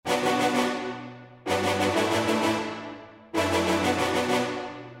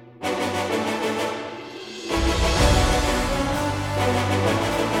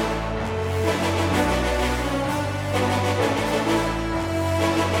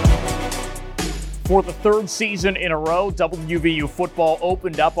For the third season in a row, WVU football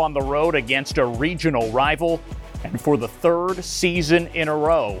opened up on the road against a regional rival. And for the third season in a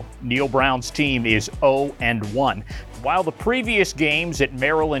row, Neal Brown's team is 0-1. While the previous games at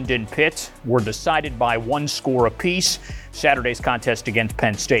Maryland and Pitt were decided by one score apiece, Saturday's contest against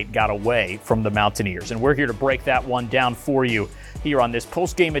Penn State got away from the Mountaineers. And we're here to break that one down for you here on this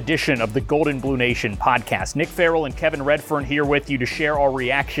postgame edition of the Golden Blue Nation podcast. Nick Farrell and Kevin Redfern here with you to share our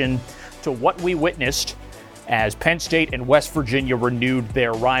reaction to what we witnessed as Penn State and West Virginia renewed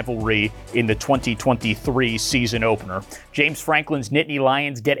their rivalry in the 2023 season opener. James Franklin's Nittany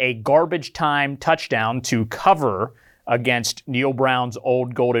Lions get a garbage time touchdown to cover against Neal Brown's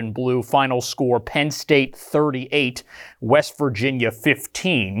Old Gold and Blue. Final score, Penn State 38, West Virginia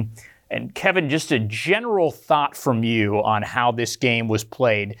 15. And Kevin, just a general thought from you on how this game was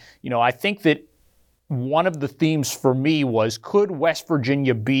played. You know, I think that one of the themes for me was, could West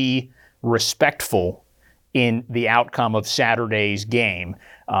Virginia be respectful in the outcome of Saturday's game?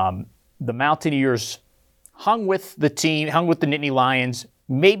 The Mountaineers hung with the team, hung with the Nittany Lions.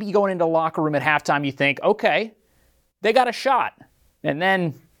 Maybe going into the locker room at halftime, you think, okay, they got a shot. And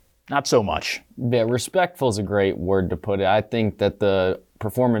then, not so much. Yeah, respectful is a great word to put it. I think that the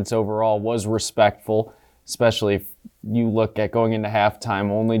performance overall was respectful, especially if you look at going into halftime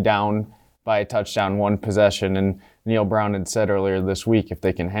only down by a touchdown, one possession. And Neal Brown had said earlier this week, if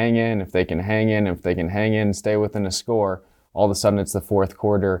they can hang in, stay within a score, all of a sudden it's the fourth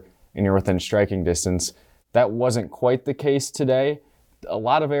quarter and you're within striking distance. That wasn't quite the case today. A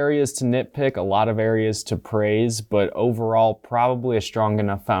lot of areas to nitpick, a lot of areas to praise, but overall probably a strong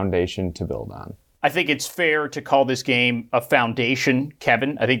enough foundation to build on. I think it's fair to call this game a foundation,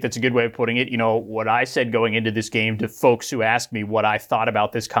 Kevin. I think that's a good way of putting it. You know, what I said going into this game to folks who asked me what I thought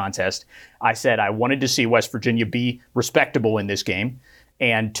about this contest, I said I wanted to see West Virginia be respectable in this game.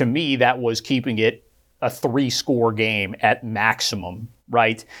 And to me, that was keeping it a 3-score game at maximum,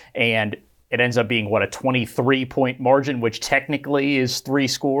 right? And it ends up being, a 23-point margin, which technically is 3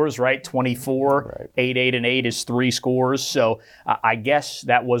 scores, right? 24, right. 8, and 8 is 3 scores. So I guess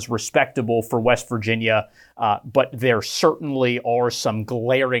that was respectable for West Virginia, but there certainly are some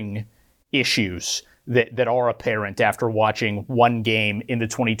glaring issues that are apparent after watching one game in the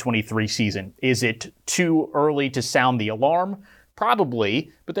 2023 season. Is it too early to sound the alarm?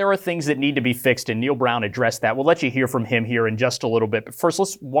 Probably, but there are things that need to be fixed, and Neal Brown addressed that. We'll let you hear from him here in just a little bit, but first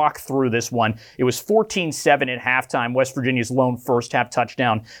let's walk through this one. It was 14-7 at halftime. West Virginia's lone first-half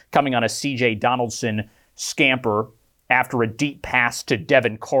touchdown coming on a C.J. Donaldson scamper after a deep pass to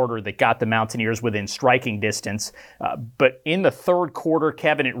Devin Carter that got the Mountaineers within striking distance. But in the third quarter,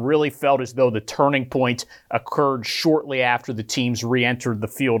 Kevin, it really felt as though the turning point occurred shortly after the teams re-entered the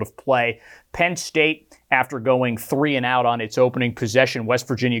field of play. Penn State, after going 3 and out on its opening possession, West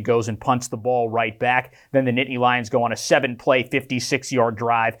Virginia goes and punts the ball right back. Then the Nittany Lions go on a 7-play, 56-yard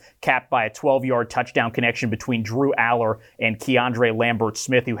drive, capped by a 12-yard touchdown connection between Drew Aller and Keandre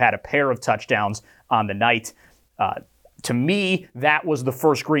Lambert-Smith, who had a pair of touchdowns on the night. To me, that was the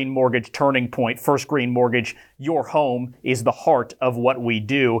First Green Mortgage turning point. First Green Mortgage, your home is the heart of what we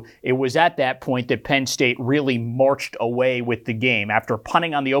do. It was at that point that Penn State really marched away with the game. After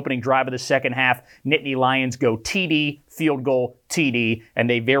punting on the opening drive of the second half, Nittany Lions go TD, field goal, TD, and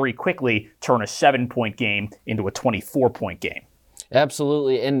they very quickly turn a 7-point game into a 24-point game.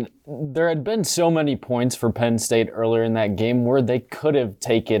 Absolutely, and there had been so many points for Penn State earlier in that game where they could have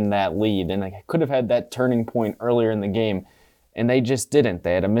taken that lead and they could have had that turning point earlier in the game, and they just didn't.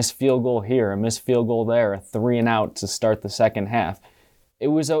 They had a missed field goal here, a missed field goal there, a 3 and out to start the second half. It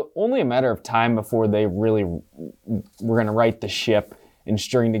was only a matter of time before they really were going to right the ship and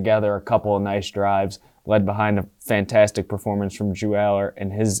string together a couple of nice drives, led behind a fantastic performance from Drew Aller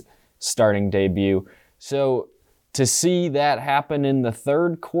in his starting debut. So to see that happen in the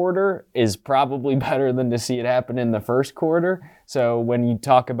third quarter is probably better than to see it happen in the first quarter. So when you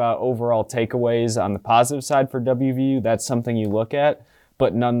talk about overall takeaways on the positive side for WVU, that's something you look at.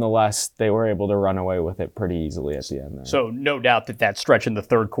 But nonetheless, they were able to run away with it pretty easily at the end there. So no doubt that stretch in the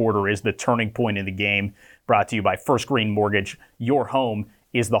third quarter is the turning point in the game, brought to you by First Green Mortgage. Your home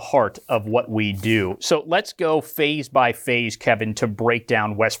is the heart of what we do. So let's go phase by phase, Kevin, to break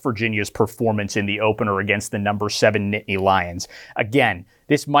down West Virginia's performance in the opener against the number 7 Nittany Lions. Again,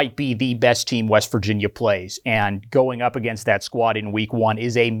 this might be the best team West Virginia plays, and going up against that squad in week 1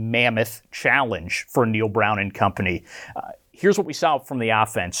 is a mammoth challenge for Neal Brown and company. Here's what we saw from the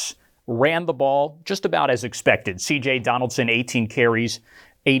offense. Ran the ball just about as expected. C.J. Donaldson, 18 carries,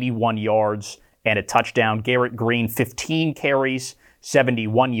 81 yards, and a touchdown. Garrett Green, 15 carries,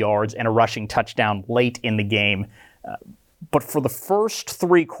 71 yards, and a rushing touchdown late in the game. But for the first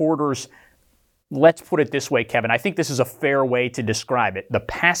 3 quarters, let's put it this way, Kevin. I think this is a fair way to describe it. The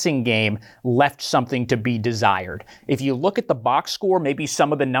passing game left something to be desired. If you look at the box score, maybe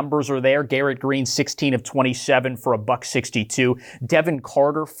some of the numbers are there. Garrett Green, 16 of 27 for $162. Devin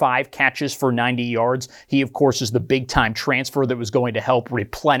Carter, 5 catches for 90 yards. He, of course, is the big-time transfer that was going to help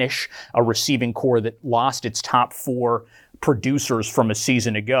replenish a receiving core that lost its top 4 producers from a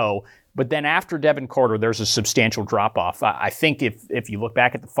season ago. But then after Devin Carter, there's a substantial drop-off. I think if you look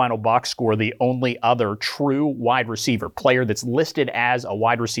back at the final box score, the only other true wide receiver, player that's listed as a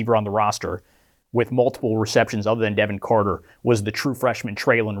wide receiver on the roster with multiple receptions other than Devin Carter, was the true freshman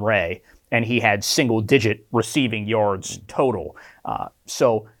Traylon Ray, and he had single-digit receiving yards total.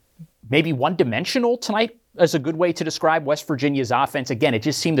 So maybe one-dimensional tonight is a good way to describe West Virginia's offense. Again, it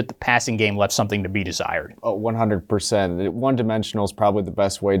just seemed that the passing game left something to be desired. Oh, 100%. One-dimensional is probably the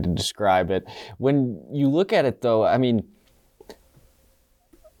best way to describe it. When you look at it, though, I mean,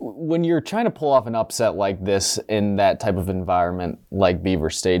 when you're trying to pull off an upset like this in that type of environment like Beaver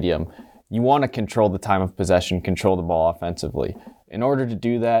Stadium, you want to control the time of possession, control the ball offensively. In order to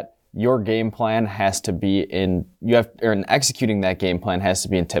do that, your game plan has to be executing that game plan has to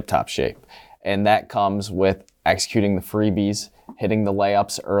be in tip-top shape. And that comes with executing the freebies, hitting the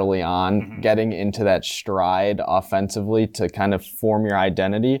layups early on, getting into that stride offensively to kind of form your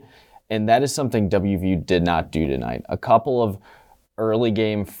identity. And that is something WVU did not do tonight. A couple of early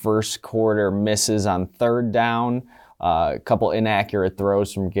game first quarter misses on third down, a couple inaccurate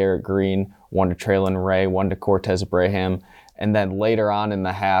throws from Garrett Green, one to Traylon Ray, one to Cortez Abraham. And then later on in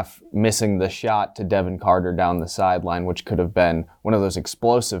the half, missing the shot to Devin Carter down the sideline, which could have been one of those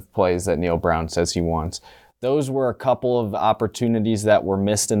explosive plays that Neal Brown says he wants. Those were a couple of opportunities that were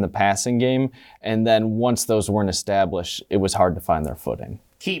missed in the passing game. And then once those weren't established, it was hard to find their footing.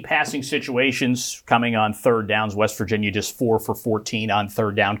 Key passing situations coming on third downs. West Virginia just 4 for 14 on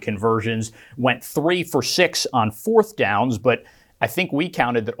third down conversions. Went 3 for 6 on fourth downs, but I think we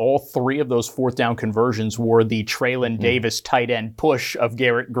counted that all 3 of those fourth down conversions were the Traylon Davis tight end push of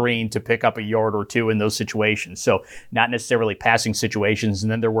Garrett Green to pick up a yard or 2 in those situations. So not necessarily passing situations.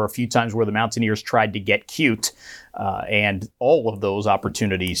 And then there were a few times where the Mountaineers tried to get cute, and all of those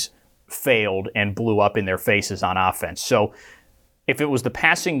opportunities failed and blew up in their faces on offense. So if it was the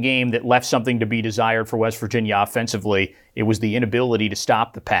passing game that left something to be desired for West Virginia offensively, it was the inability to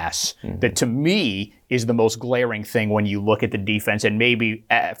stop the pass that, to me, is the most glaring thing when you look at the defense and maybe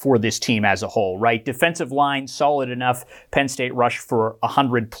for this team as a whole, right? Defensive line, solid enough. Penn State rushed for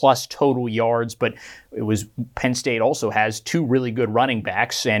 100-plus total yards, but Penn State also has 2 really good running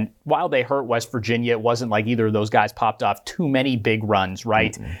backs, and while they hurt West Virginia, it wasn't like either of those guys popped off too many big runs,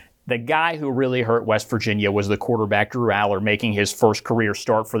 right? The guy who really hurt West Virginia was the quarterback, Drew Aller, making his first career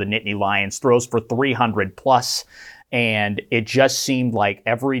start for the Nittany Lions, throws for 300-plus, and it just seemed like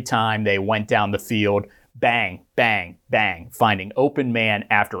every time they went down the field, bang, bang, bang, finding open man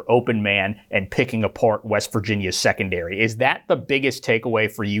after open man and picking apart West Virginia's secondary. Is that the biggest takeaway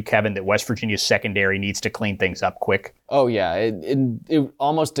for you, Kevin, that West Virginia's secondary needs to clean things up quick? Oh, yeah. It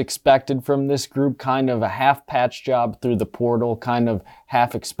almost expected from this group, kind of a half-patch job through the portal, kind of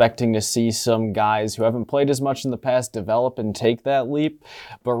half expecting to see some guys who haven't played as much in the past develop and take that leap.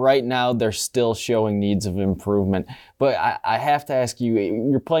 But right now, they're still showing needs of improvement. But I have to ask you,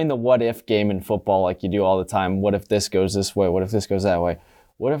 you're playing the what-if game in football like you do all the time. What if this goes this way? What if this goes that way?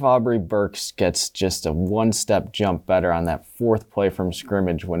 What if Aubrey Burks gets just a one-step jump better on that 4th play from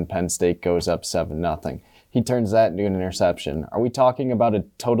scrimmage when Penn State goes up 7-0? He turns that into an interception. Are we talking about a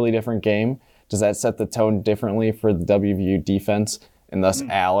totally different game? Does that set the tone differently for the WVU defense and thus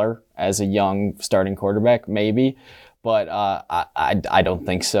Aller as a young starting quarterback? Maybe. But I don't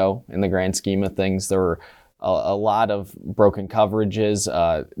think so in the grand scheme of things. There were a lot of broken coverages.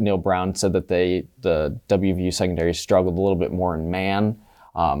 Neal Brown said that the WVU secondary struggled a little bit more in man.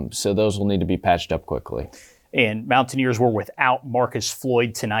 So those will need to be patched up quickly. And Mountaineers were without Marcus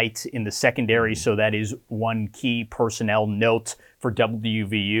Floyd tonight in the secondary, so that is one key personnel note for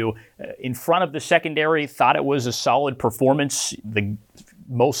WVU. In front of the secondary, thought it was a solid performance. The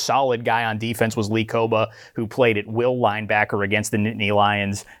most solid guy on defense was Lee Koba, who played at will linebacker against the Nittany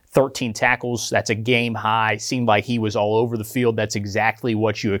Lions. 13 tackles, that's a game high. Seemed like he was all over the field. That's exactly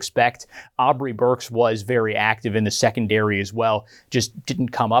what you expect. Aubrey Burks was very active in the secondary as well, just didn't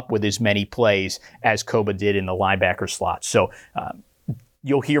come up with as many plays as Koba did in the linebacker slot. So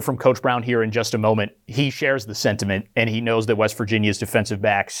you'll hear from Coach Brown here in just a moment. He shares the sentiment, and he knows that West Virginia's defensive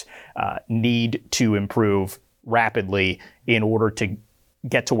backs need to improve rapidly in order to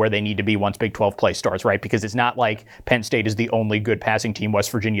get to where they need to be once Big 12 play starts, right? Because it's not like Penn State is the only good passing team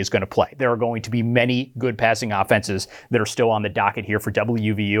West Virginia is going to play. There are going to be many good passing offenses that are still on the docket here for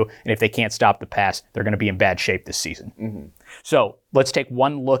WVU, and if they can't stop the pass, they're going to be in bad shape this season. Mm-hmm. So let's take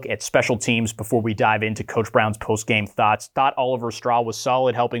one look at special teams before we dive into Coach Brown's post-game thoughts. Thought Oliver Straw was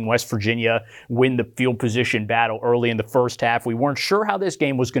solid, helping West Virginia win the field position battle early in the first half. We weren't sure how this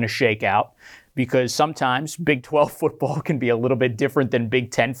game was going to shake out, because sometimes Big 12 football can be a little bit different than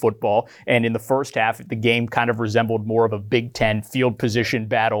Big 10 football. And in the first half, the game kind of resembled more of a Big 10 field position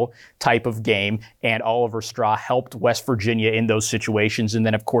battle type of game. And Oliver Straw helped West Virginia in those situations. And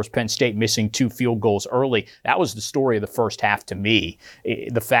then, of course, Penn State missing 2 field goals early. That was the story of the first half to me.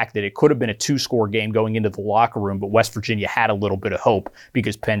 The fact that it could have been a 2-score game going into the locker room, but West Virginia had a little bit of hope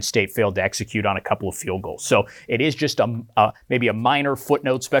because Penn State failed to execute on a couple of field goals. So it is just maybe a minor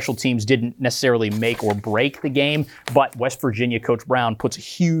footnote. Special teams didn't necessarily make or break the game, but West Virginia, Coach Brown, puts a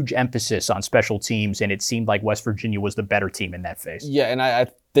huge emphasis on special teams, and it seemed like West Virginia was the better team in that phase. Yeah, and I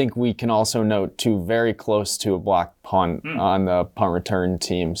think we can also note, too, very close to a blocked punt on the punt return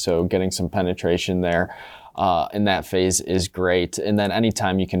team, so getting some penetration there in that phase is great. And then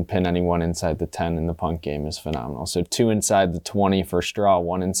anytime you can pin anyone inside the 10 in the punt game is phenomenal. So 2 inside the 20 for Straw,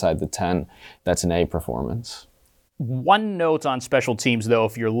 1 inside the 10. That's an A performance. One note on special teams, though,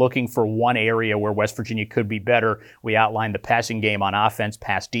 if you're looking for one area where West Virginia could be better, we outlined the passing game on offense,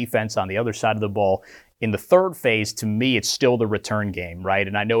 pass defense on the other side of the ball. In the third phase, to me, it's still the return game, right?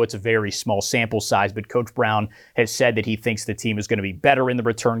 And I know it's a very small sample size, but Coach Brown has said that he thinks the team is going to be better in the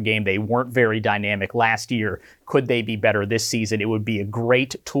return game. They weren't very dynamic last year. Could they be better this season? It would be a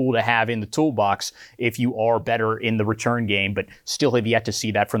great tool to have in the toolbox if you are better in the return game, but still have yet to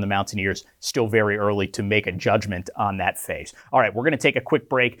see that from the Mountaineers. Still very early to make a judgment on that phase. All right, we're going to take a quick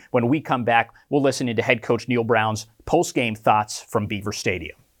break. When we come back, we'll listen into head coach Neal Brown's post-game thoughts from Beaver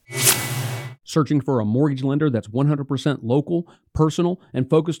Stadium. Searching for a mortgage lender that's 100% local, personal, and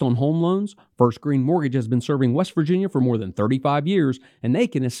focused on home loans? First Green Mortgage has been serving West Virginia for more than 35 years, and they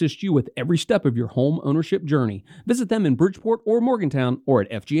can assist you with every step of your home ownership journey. Visit them in Bridgeport or Morgantown or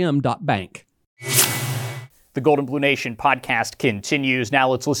at fgm.bank. The Golden Blue Nation podcast continues. Now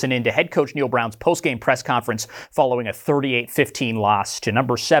let's listen in to head coach Neal Brown's postgame press conference following a 38-15 loss to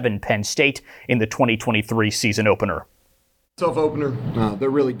number 7 Penn State in the 2023 season opener. Tough opener. They're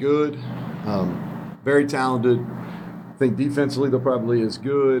really good, very talented. I think defensively they're probably as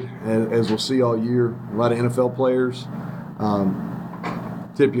good as we'll see all year. A lot of NFL players.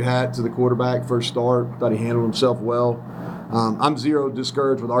 Tip your hat to the quarterback, first start. Thought he handled himself well. I'm zero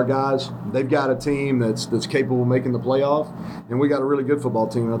discouraged with our guys. They've got a team that's capable of making the playoff, and we got a really good football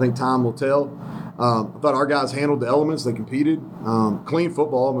team. And I think time will tell. I thought our guys handled the elements. They competed. Clean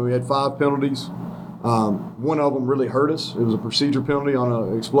football. I mean, we had 5 penalties. One of them really hurt us. It was a procedure penalty on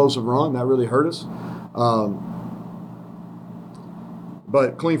an explosive run. That really hurt us.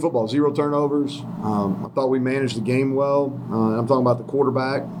 But clean football, 0 turnovers. I thought we managed the game well. I'm talking about the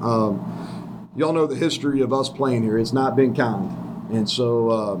quarterback. Y'all know the history of us playing here. It's not been kind. And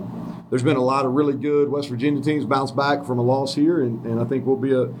so there's been a lot of really good West Virginia teams bounce back from a loss here, and I think we'll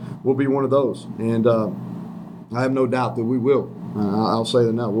be one of those. And I have no doubt that we will. I'll say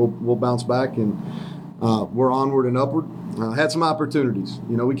that now. We'll bounce back, and we're onward and upward. Had some opportunities.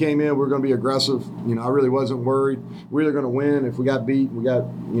 You know, we came in, we were going to be aggressive. You know, I really wasn't worried. We were going to win. If we got beat,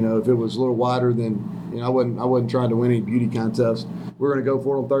 if it was a little wider, then, I wasn't trying to win any beauty contest. We were going to go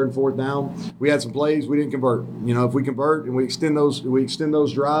for it on 3rd and 4th down. We had some plays, we didn't convert. If we convert and we extend those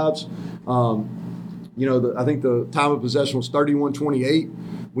drives, I think the time of possession was 31-28.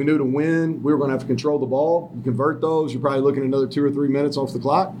 We knew to win, we were going to have to control the ball. You convert those, you're probably looking at another 2 or 3 minutes off the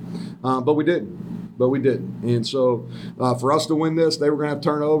clock. But we didn't. And so for us to win this, they were going to have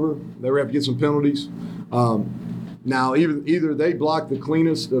turnover. They were going to have to get some penalties. Now, either they blocked the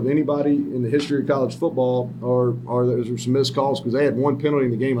cleanest of anybody in the history of college football, or there were some missed calls, because they had 1 penalty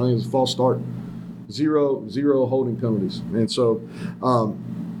in the game. I think it was a false start. Zero holding penalties. And so,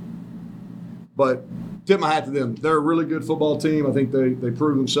 but tip my hat to them. They're a really good football team. I think they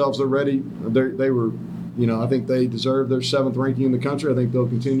proved themselves. They're ready. They were, I think they deserve their 7th ranking in the country. I think they'll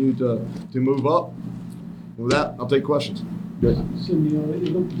continue to move up. And with that, I'll take questions. Yes. So, Neal,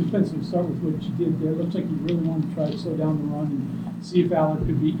 it looked defensive. Start with what you did there. It looks like you really wanted to try to slow down the run and see if Allen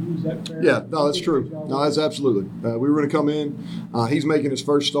could beat you. Is that fair? Yeah, no, that's true. No, that's absolutely. We were going to come in. He's making his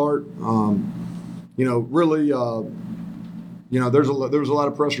first start. Really, there was a lot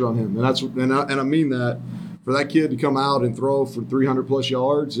of pressure on him, and I mean that. For that kid to come out and throw for 300-plus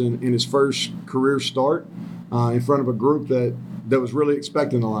yards in his first career start in front of a group that that was really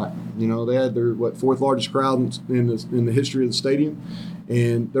expecting a lot. You know, they had their fourth largest crowd in the history of the stadium,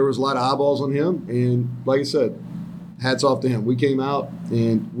 and there was a lot of eyeballs on him. And like I said, hats off to him. We came out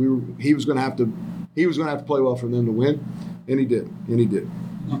and he was going to have to play well for them to win, and he did.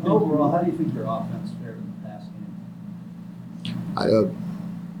 Overall, how do you think your offense fared in the past game?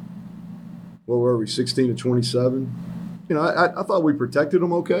 What were we, 16 to 27? You know, I thought we protected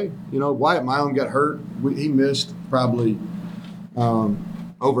them okay. You know, Wyatt Milam got hurt. He missed probably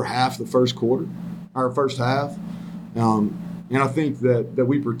over half the first half. And I think that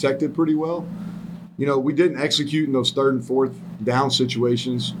we protected pretty well. You know, we didn't execute in those third and fourth down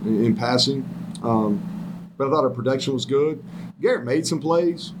situations in passing. But I thought our protection was good. Garrett made some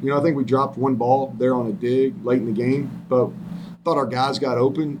plays. You know, I think we dropped one ball there on a dig late in the game. But I thought our guys got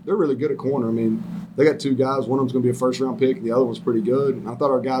open. They're really good at corner. I mean, they got two guys. One of them's going to be a first-round pick. The other one's pretty good. And I thought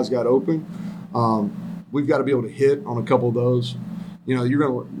our guys got open. We've got to be able to hit on a couple of those. You know,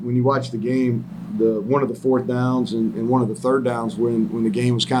 when you watch the game, one of the fourth downs and one of the third downs when the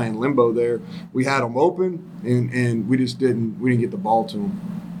game was kind of in limbo there, we had them open and we didn't get the ball to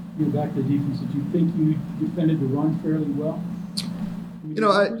them. Back to defense, did you think you defended the run fairly well? I mean, you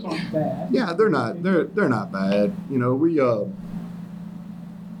know, the numbers aren't bad. Yeah, they're not bad. You know, we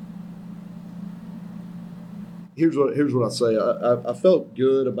here's what I say. I felt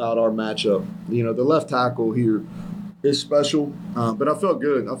good about our matchup. You know, the left tackle here is special, but I felt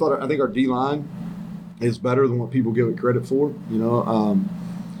good. I think our D-line is better than what people give it credit for. You know,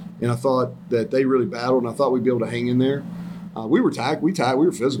 and I thought that they really battled, and I thought we'd be able to hang in there. We were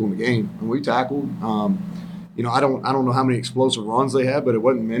physical in the game, and we tackled. You know, I don't know how many explosive runs they had, but it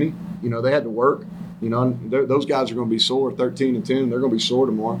wasn't many. You know, they had to work. You know, those guys are going to be sore, 13 and 10. They're going to be sore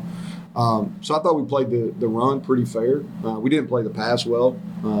tomorrow. So I thought we played the run pretty fair. We didn't play the pass well.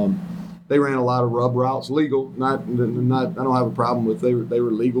 They ran a lot of rub routes, legal. Not. I don't have a problem with. They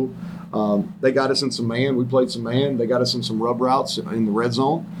were legal. They got us in some man. We played some man. They got us in some rub routes in the red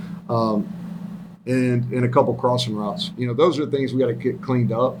zone. And a couple crossing routes. You know, those are the things we got to get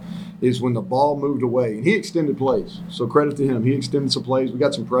cleaned up, is when the ball moved away. And he extended plays. So credit to him. He extended some plays. We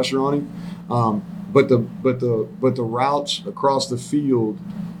got some pressure on him. But the routes across the field,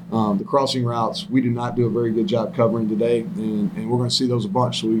 the crossing routes, we did not do a very good job covering today. And we're going to see those a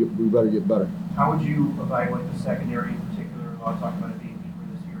bunch, so we better get better. How would you evaluate the secondary in particular? A lot of talk about it being deeper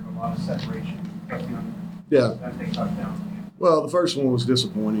this year, but a lot of separation. Yeah. As they touchdowns. Well, the first one was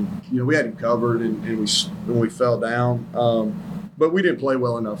disappointing. You know, we had him covered, and we fell down. But we didn't play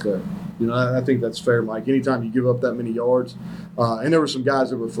well enough there. You know, I think that's fair, Mike. Anytime you give up that many yards, and there were some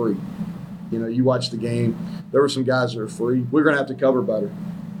guys that were free. You know, you watch the game, there were some guys that were free. We're going to have to cover better.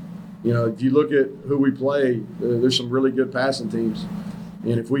 You know, if you look at who we play, there's some really good passing teams.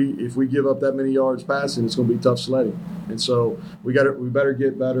 And if we give up that many yards passing, it's going to be tough sledding. And so we better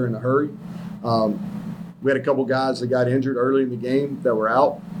get better in a hurry. We had a couple guys that got injured early in the game that were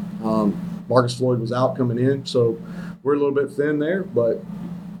out. Marcus Floyd was out coming in, so we're a little bit thin there, but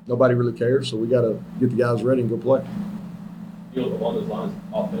nobody really cares. So we got to get the guys ready and go play. You know, along those lines,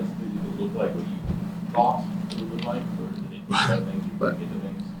 offensively, did it look like what you thought it would look like, or did it do things you couldn't get to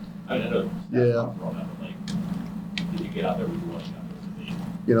things? I mean, I know stats for all that, but like, did you get out there with what you got there?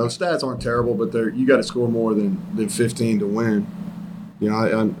 You know, the stats aren't terrible, but you got to score more than 15 to win. You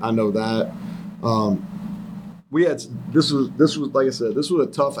know, I know that. This was like I said, this was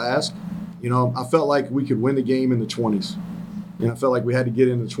a tough ask. You know, I felt like we could win the game in the 20s. And I felt like we had to get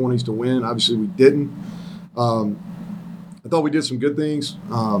in the 20s to win. Obviously, we didn't. I thought we did some good things,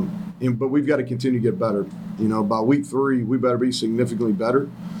 but we've got to continue to get better. You know, by week 3, we better be significantly better.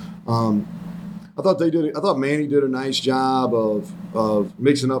 I thought Manny did a nice job of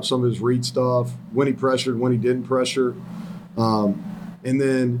mixing up some of his read stuff, when he pressured, when he didn't pressure. And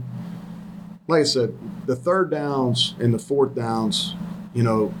then, like I said, the third downs and the fourth downs, you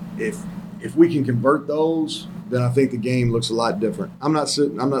know, if we can convert those, then I think the game looks a lot different. I'm not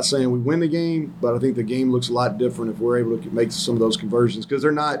saying we win the game, but I think the game looks a lot different if we're able to make some of those conversions, because they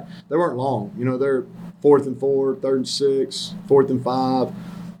weren't long. You know, they're 4th and 4, 3rd and 6, 4th and 5.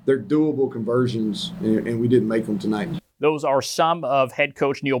 They're doable conversions, and we didn't make them tonight. Those are some of head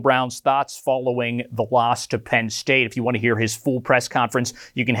coach Neal Brown's thoughts following the loss to Penn State. If you want to hear his full press conference,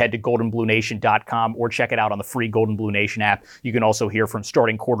 you can head to goldenbluenation.com or check it out on the free Golden Blue Nation app. You can also hear from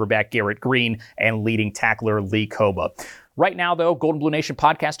starting quarterback Garrett Green and leading tackler Lee Koba. Right now, though, Golden Blue Nation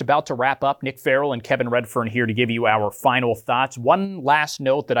podcast about to wrap up. Nick Farrell and Kevin Redfern here to give you our final thoughts. One last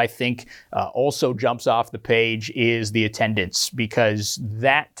note that I think also jumps off the page is the attendance, because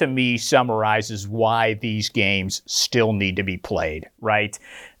that, to me, summarizes why these games still need to be played, right?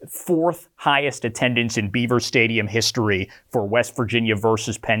 Fourth highest attendance in Beaver Stadium history for West Virginia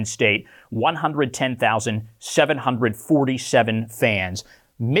versus Penn State, 110,747 fans.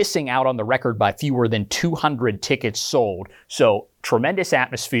 Missing out on the record by fewer than 200 tickets sold. So tremendous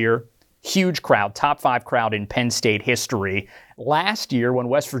atmosphere, huge crowd, top 5 crowd in Penn State history. Last year, when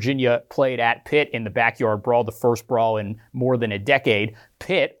West Virginia played at Pitt in the backyard brawl, the first brawl in more than a decade,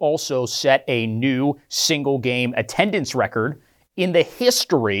 Pitt also set a new single game attendance record in the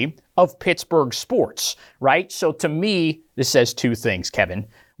history of Pittsburgh sports, right? So to me, this says two things, Kevin.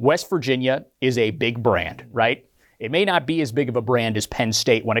 West Virginia is a big brand, right? It may not be as big of a brand as Penn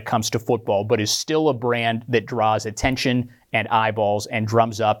State when it comes to football, but is still a brand that draws attention and eyeballs and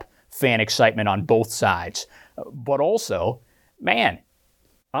drums up fan excitement on both sides. But also, man,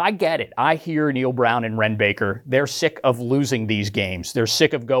 I get it. I hear Neal Brown and Ren Baker. They're sick of losing these games. They're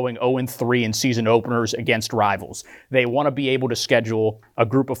sick of going 0-3 in season openers against rivals. They want to be able to schedule a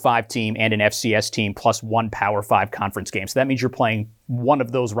group of 5 team and an FCS team plus one Power 5 conference game. So that means you're playing one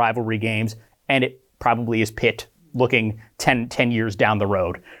of those rivalry games, and it probably is Pitt looking 10 years down the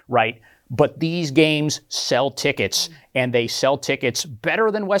road, right? But these games sell tickets, and they sell tickets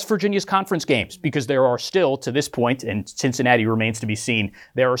better than West Virginia's conference games, because there are still, to this point, and Cincinnati remains to be seen,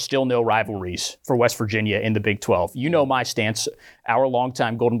 there are still no rivalries for West Virginia in the Big 12. You know my stance. Our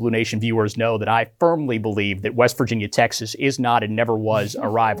longtime Golden Blue Nation viewers know that I firmly believe that West Virginia-Texas is not and never was a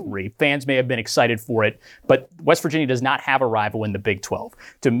rivalry. Fans may have been excited for it, but West Virginia does not have a rival in the Big 12.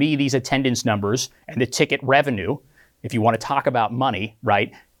 To me, these attendance numbers and the ticket revenue, if you want to talk about money,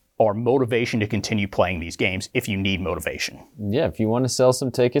 right, are motivation to continue playing these games if you need motivation. Yeah, if you want to sell some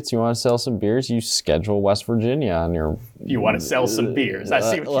tickets, you want to sell some beers, you schedule West Virginia on your... You want to sell some beers. I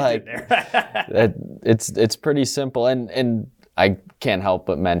see what you did there. It's pretty simple. And I can't help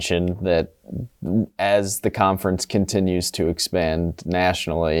but mention that as the conference continues to expand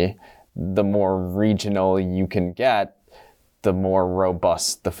nationally, the more regional you can get, the more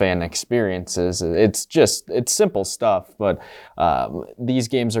robust the fan experience is. It's simple stuff, but these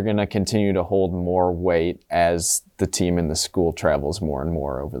games are going to continue to hold more weight as the team and the school travels more and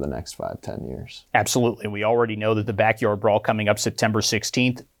more over the next 5-10 years. Absolutely. We already know that the backyard brawl coming up September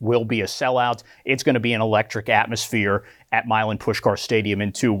 16th will be a sellout. It's going to be an electric atmosphere at Milan Puskar Stadium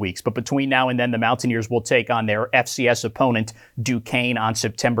in 2 weeks. But between now and then, the Mountaineers will take on their FCS opponent, Duquesne, on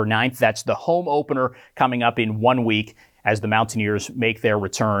September 9th. That's the home opener coming up in 1 week, as the Mountaineers make their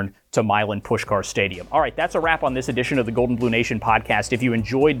return to Milan Puskar Stadium. All right, that's a wrap on this edition of the Golden Blue Nation podcast. If you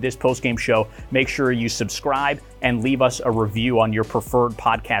enjoyed this postgame show, make sure you subscribe and leave us a review on your preferred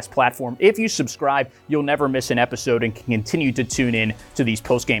podcast platform. If you subscribe, you'll never miss an episode and can continue to tune in to these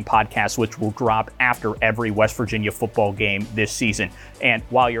postgame podcasts, which will drop after every West Virginia football game this season. And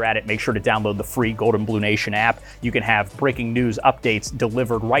while you're at it, make sure to download the free Golden Blue Nation app. You can have breaking news updates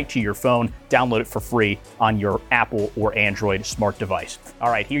delivered right to your phone. Download it for free on your Apple or Android smart device. All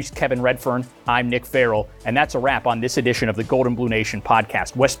right, here's Kevin Redfern. I'm Nick Farrell, and that's a wrap on this edition of the Golden Blue Nation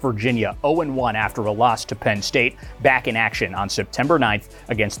podcast. West Virginia 0-1 after a loss to Penn State, back in action on September 9th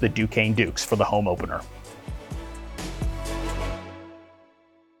against the Duquesne Dukes for the home opener.